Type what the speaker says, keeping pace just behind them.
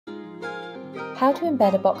How to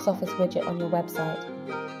embed a box office widget on your website.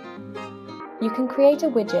 You can create a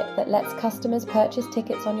widget that lets customers purchase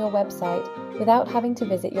tickets on your website without having to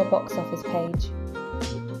visit your box office page.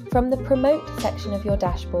 From the Promote section of your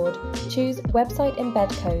dashboard, choose Website Embed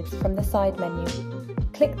Codes from the side menu.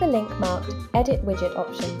 Click the link marked Edit Widget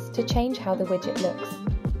Options to change how the widget looks.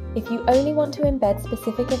 If you only want to embed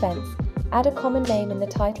specific events, add a common name in the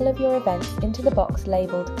title of your events into the box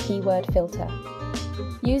labeled Keyword Filter.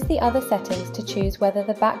 Use the other settings to choose whether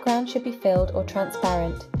the background should be filled or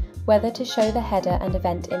transparent, whether to show the header and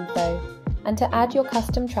event info, and to add your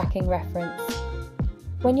custom tracking reference.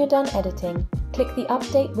 When you're done editing, click the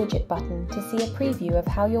Update Widget button to see a preview of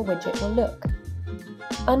how your widget will look.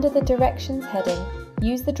 Under the Directions heading,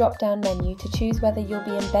 use the drop-down menu to choose whether you'll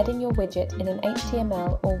be embedding your widget in an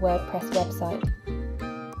HTML or WordPress website.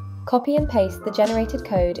 Copy and paste the generated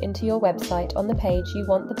code into your website on the page you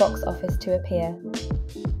want the box office to appear.